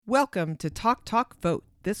Welcome to Talk Talk Vote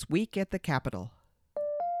this week at the Capitol.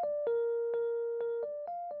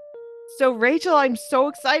 So, Rachel, I'm so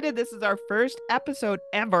excited. This is our first episode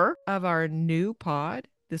ever of our new pod,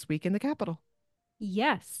 This Week in the Capitol.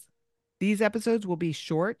 Yes. These episodes will be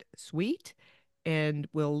short, sweet, and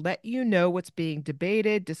we'll let you know what's being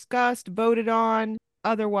debated, discussed, voted on,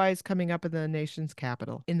 otherwise coming up in the nation's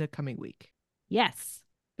capital in the coming week. Yes.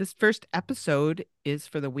 This first episode is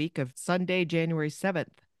for the week of Sunday, January 7th,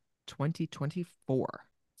 2024.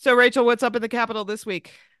 So, Rachel, what's up in the Capitol this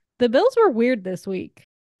week? The bills were weird this week.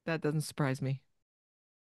 That doesn't surprise me.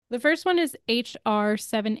 The first one is H.R.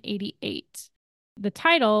 788. The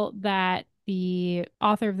title that the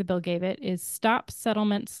author of the bill gave it is Stop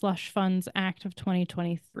Settlement Slush Funds Act of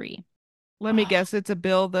 2023. Let me guess, it's a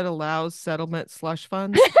bill that allows settlement slush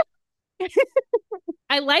funds?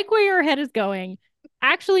 I like where your head is going.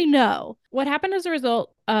 Actually, no. What happened as a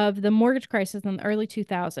result of the mortgage crisis in the early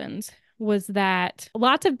 2000s was that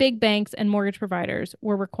lots of big banks and mortgage providers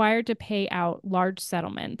were required to pay out large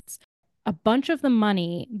settlements. A bunch of the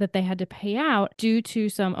money that they had to pay out due to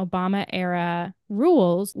some Obama era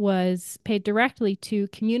rules was paid directly to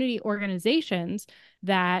community organizations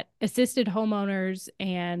that assisted homeowners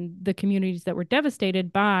and the communities that were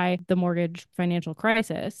devastated by the mortgage financial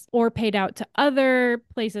crisis, or paid out to other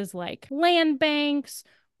places like land banks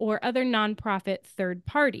or other nonprofit third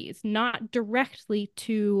parties, not directly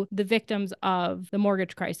to the victims of the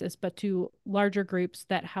mortgage crisis, but to larger groups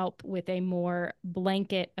that help with a more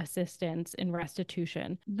blanket assistance in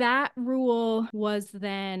restitution. That rule was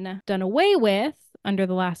then done away with under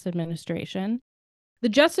the last administration. The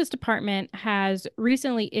Justice Department has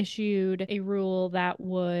recently issued a rule that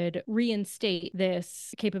would reinstate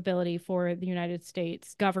this capability for the United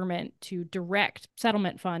States government to direct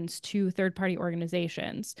settlement funds to third-party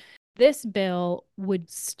organizations. This bill would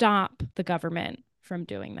stop the government from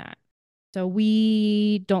doing that. So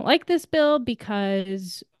we don't like this bill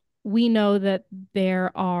because we know that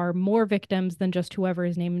there are more victims than just whoever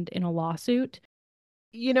is named in a lawsuit.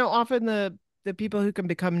 You know, often the people who can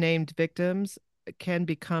become named victims can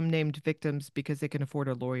become named victims because they can afford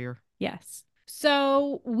a lawyer. Yes.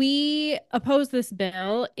 So we oppose this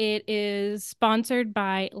bill. It is sponsored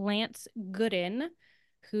by Lance Gooden,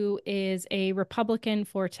 who is a Republican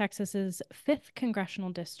for Texas's 5th congressional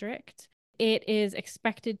district. It is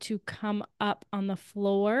expected to come up on the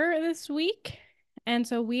floor this week. And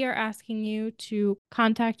so we are asking you to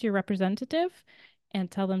contact your representative and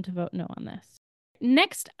tell them to vote no on this.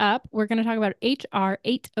 Next up, we're going to talk about H.R.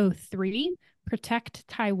 803, Protect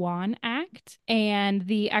Taiwan Act. And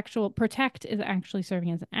the actual protect is actually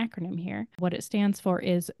serving as an acronym here. What it stands for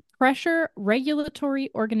is Pressure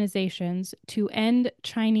Regulatory Organizations to End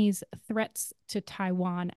Chinese Threats to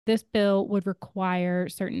Taiwan. This bill would require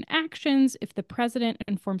certain actions if the president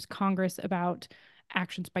informs Congress about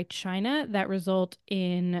actions by China that result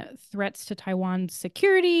in threats to Taiwan's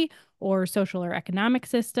security or social or economic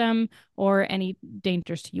system or any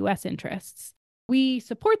dangers to U.S. interests. We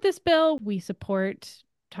support this bill. We support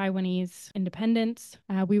Taiwanese independence.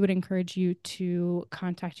 We would encourage you to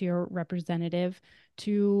contact your representative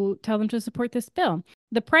to tell them to support this bill.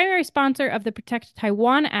 The primary sponsor of the Protect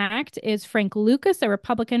Taiwan Act is Frank Lucas, a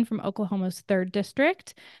Republican from Oklahoma's 3rd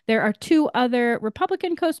District. There are 2 other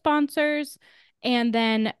Republican co-sponsors. And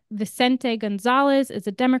then Vicente Gonzalez is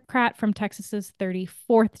a Democrat from Texas's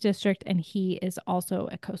 34th District, and he is also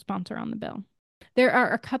a co-sponsor on the bill. There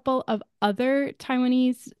are a couple of other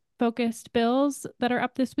Taiwanese-focused bills that are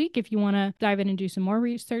up this week. If you want to dive in and do some more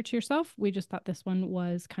research yourself, we just thought this one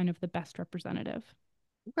was kind of the best representative.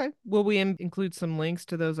 Okay. Will we include some links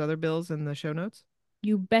to those other bills in the show notes?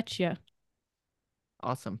 You betcha.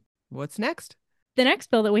 Awesome. What's next? The next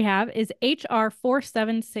bill that we have is H.R.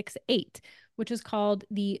 4768, which is called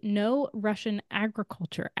the No Russian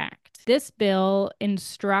Agriculture Act. This bill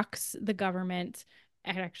instructs the government,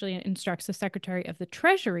 it actually instructs the Secretary of the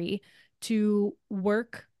Treasury to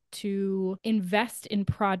work to invest in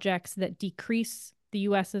projects that decrease the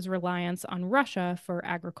U.S.'s reliance on Russia for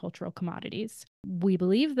agricultural commodities. We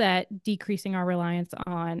believe that decreasing our reliance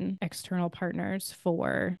on external partners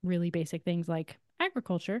for really basic things like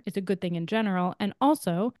agriculture is a good thing in general, and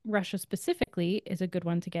also Russia specifically is a good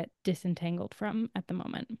one to get disentangled from at the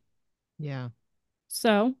moment. Yeah.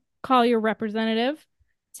 So call your representative,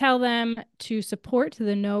 tell them to support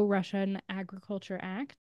the No Russian Agriculture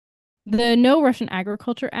Act. The No Russian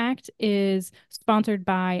Agriculture Act is sponsored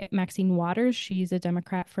by Maxine Waters. She's a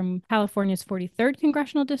Democrat from California's 43rd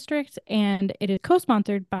Congressional District, and it is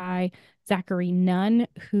co-sponsored by Zachary Nunn,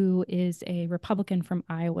 who is a Republican from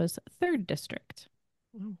Iowa's 3rd District.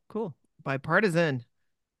 Oh, cool. Bipartisan.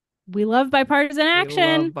 We love bipartisan We love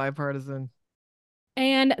action. bipartisan.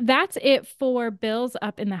 And that's it for bills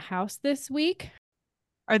up in the House this week.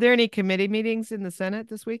 Are there any committee meetings in the Senate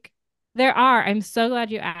this week? There are. I'm so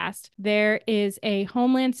glad you asked. There is a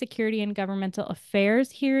Homeland Security and Governmental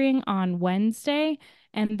Affairs hearing on Wednesday,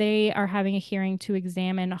 and they are having a hearing to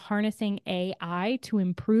examine harnessing AI to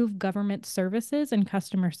improve government services and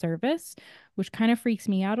customer service, which kind of freaks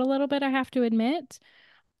me out a little bit, I have to admit.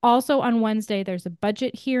 Also, on Wednesday, there's a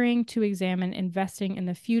budget hearing to examine investing in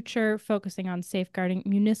the future, focusing on safeguarding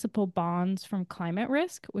municipal bonds from climate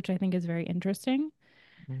risk, which I think is very interesting.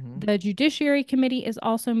 Mm-hmm. The Judiciary Committee is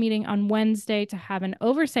also meeting on Wednesday to have an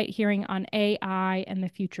oversight hearing on AI and the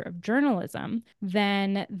future of journalism.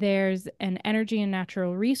 Then there's an Energy and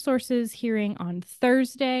Natural Resources hearing on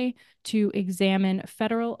Thursday to examine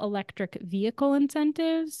federal electric vehicle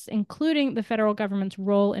incentives, including the federal government's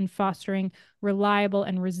role in fostering reliable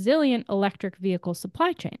and resilient electric vehicle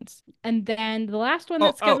supply chains. And then the last one Oh,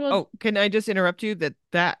 that's oh, scheduled. oh, can I just interrupt you?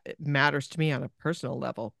 That matters to me on a personal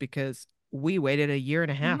level because we waited a year and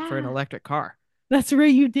a half for an Yeah, electric car. that's where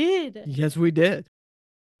you did. Yes, we did.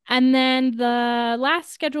 And then the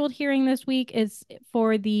last scheduled hearing this week is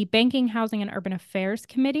for the Banking, Housing, and Urban Affairs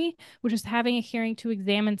Committee, which is having a hearing to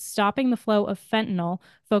examine stopping the flow of fentanyl,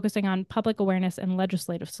 focusing on public awareness and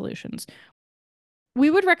legislative solutions. We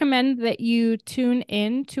would recommend that you tune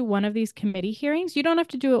in to one of these committee hearings. You don't have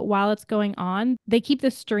to do it while it's going on. They keep the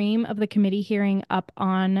stream of the committee hearing up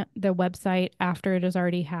on the website after it has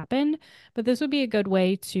already happened. But this would be a good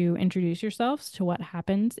way to introduce yourselves to what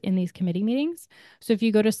happens in these committee meetings. So if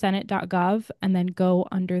you go to senate.gov and then go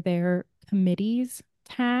under their committees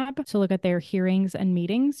tab to look at their hearings and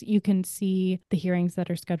meetings, you can see the hearings that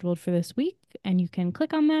are scheduled for this week and you can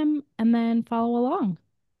click on them and then follow along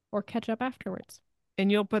or catch up afterwards.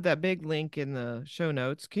 And you'll put that big link in the show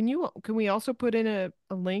notes. Can we also put in a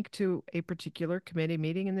link to a particular committee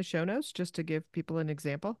meeting in the show notes just to give people an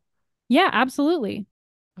example? Yeah, absolutely.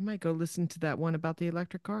 I might go listen to that one about the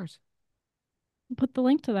electric cars. I'll put the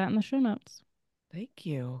link to that in the show notes. Thank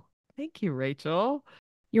you. Thank you, Rachel.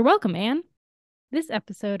 You're welcome, Anne. This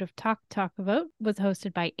episode of Talk Talk Vote was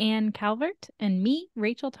hosted by Anne Calvert and me,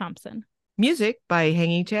 Rachel Thompson. Music by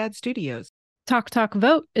Hanging Chad Studios. Talk Talk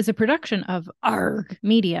Vote is a production of ARG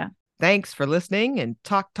Media. Thanks for listening and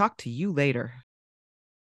talk to you later.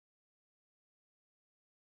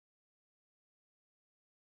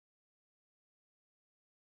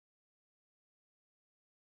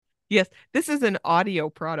 Yes, this is an audio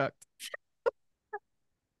product.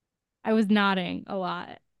 I was nodding a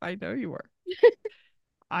lot. I know you were.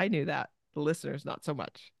 I knew that. The listeners, not so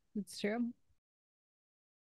much. It's true.